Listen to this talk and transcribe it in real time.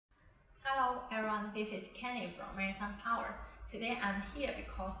Hello everyone, this is Kenny from MeritSun Power. Today I'm here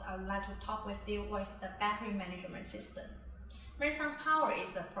because I would like to talk with you what is the battery management system. MeritSun Power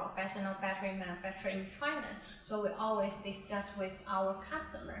is a professional battery manufacturer in China, so we always discuss with our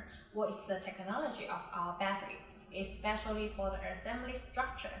customer what is the technology of our battery, especially for the assembly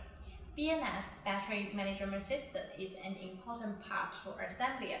structure. BMS battery management system is an important part to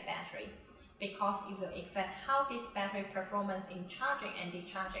assembly a battery because it will affect how this battery performance in charging and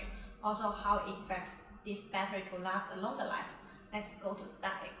discharging, also how it affects this battery to last a longer life. Let's go to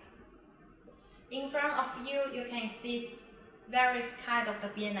start it. In front of you, you can see various kinds of the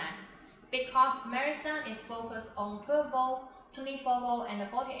BMS. Because MeritSun is focused on 12 volt, 24 volt, and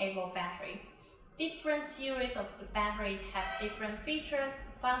 48 volt battery. Different series of the battery have different features,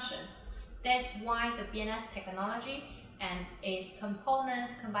 functions. That's why the BMS technology and its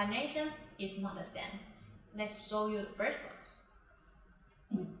components combination is not the same. Let's show you the first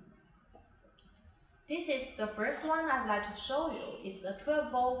one. This is the first one I'd like to show you. It's a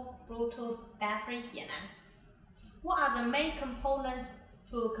 12 volt Bluetooth battery BMS. What are the main components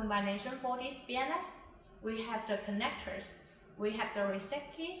to combination for this BMS? We have the connectors, we have the reset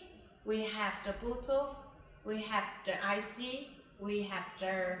kit, we have the Bluetooth, we have the IC, we have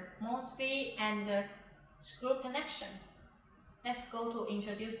the MOSFET and the screw connection. Let's go to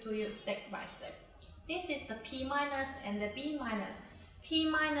introduce to you step by step. This is the P- and the B-.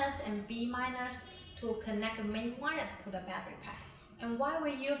 P- and B- to connect the main wires to the battery pack. And why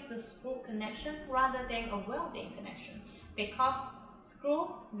we use the screw connection rather than a welding connection? Because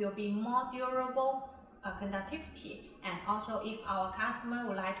screw will be more durable conductivity, and also if our customer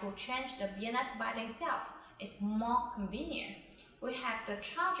would like to change the BMS by themselves, it's more convenient. We have the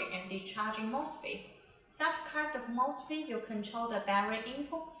charging and discharging MOSFET. Such kind of MOSFET will control the battery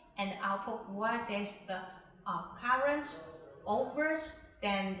input and output where there's the current overs,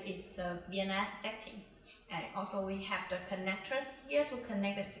 then it's the BMS setting. And also we have the connectors here to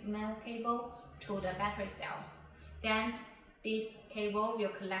connect the signal cable to the battery cells. Then this cable will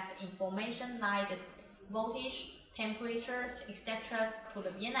collect information like the voltage, temperatures, etc. to the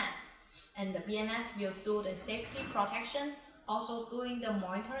BMS. And the BMS will do the safety protection, also doing the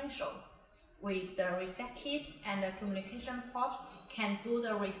monitoring show. With the reset kit and the communication port can do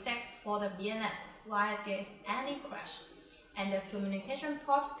the reset for the BMS while there is any crash. And the communication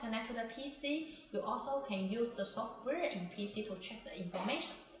port connect to the PC, you also can use the software in PC to check the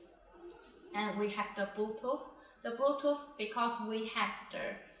information. And we have the Bluetooth. The Bluetooth, because we have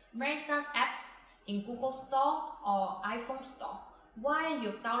the MeritSun apps in Google Store or iPhone Store. While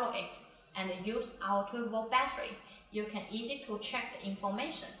you download it and use our 12 volt battery, you can easily to check the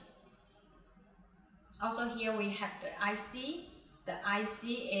information. Also here we have the IC. The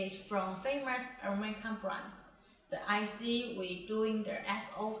IC is from famous American brand. The IC we doing the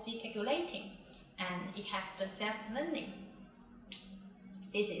SOC calculating, and it has the self-learning.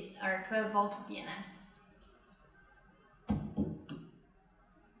 This is our 12 volt BMS.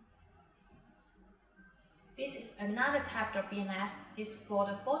 This is another type of BMS. This is for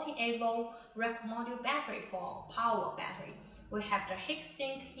the 48 volt rack module battery for power battery. We have the heat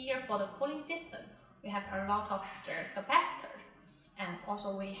sink here for the cooling system. We have a lot of the capacitors, and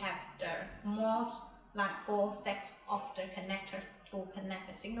also we have the more like 4 sets of the connector to connect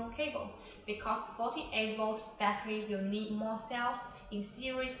the signal cable. Because 48 volt battery will need more cells in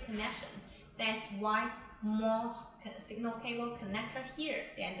series connection. That's why more signal cable connector here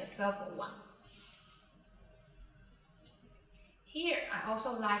than the 12 volt one. Here, I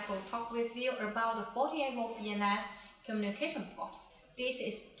also like to talk with you about the 48 volt BMS communication port. This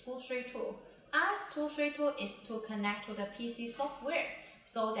is 232. RS232 is to connect to the PC software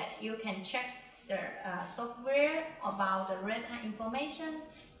so that you can check the software about the real-time information,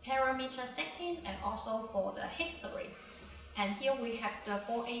 parameter setting, and also for the history. And here we have the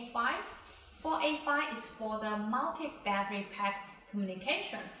 485. 485 is for the multi-battery pack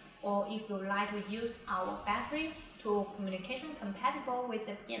communication, or if you like to use our battery to communication compatible with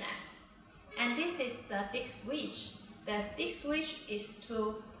the BMS. And this is the disk switch. The disk switch is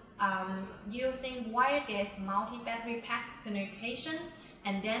to using wireless multi-battery pack communication,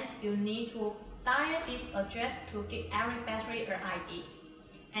 and then you need to dial this address to get every battery or ID.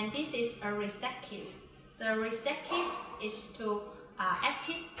 And this is a reset kit. The reset kit is to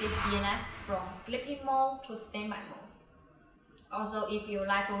activate this BMS from sleeping mode to standby mode. Also, if you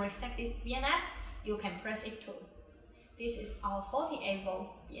like to reset this BMS, you can press it too. This is our 48 volt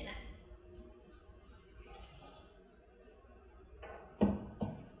BMS.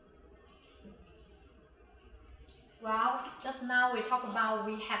 Well, just now we talked about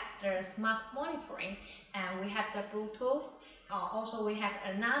we have the smart monitoring, and we have the Bluetooth, Also, we have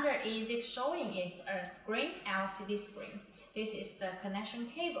another easy showing is a screen, LCD screen. This is the connection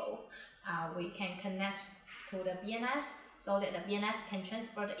cable. We can connect to the BMS so that the BMS can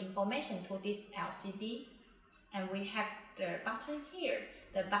transfer the information to this LCD. And we have the button here.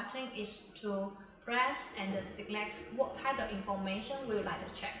 The button is to press and select what kind of information we would like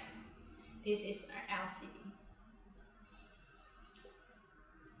to check. This is an LCD.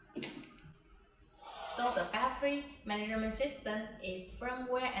 So the battery management system is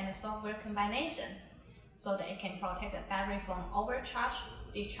firmware and software combination, so that it can protect the battery from overcharge,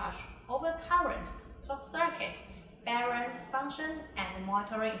 discharge, overcurrent, short circuit, balance function, and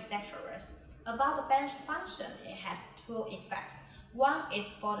monitoring, etc. About the balance function, it has two effects. One is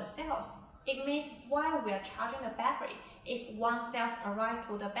for the cells. It means while we are charging the battery, if one cell arrives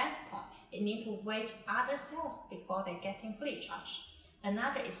to the balance point, it needs to wait other cells before they getting fully charged.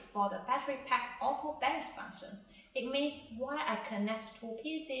 Another is for the battery pack auto balance function. It means while I connect 2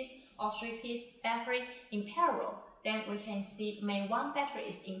 pieces or 3 piece battery in parallel, then we can see maybe one battery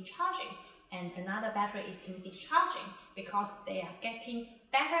is in charging and another battery is in discharging, because they are getting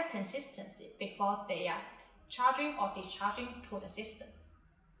better consistency before they are charging or discharging to the system.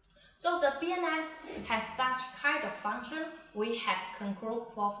 So the BMS has such kind of function. We have concluded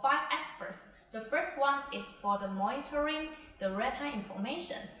for 5 aspects. The first one is for the monitoring the real-time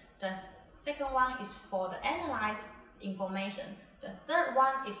information. The second one is for the analyze information. The third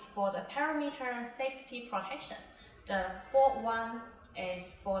one is for the parameter safety protection. The fourth one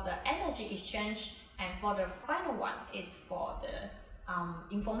is for the energy exchange, and for the final one is for the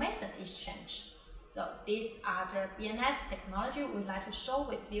information exchange. So these are the BMS technology we'd like to show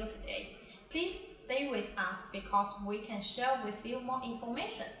with you today. Please stay with us because we can share with you more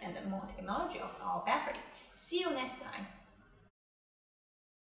information and more technology of our battery. See you next time.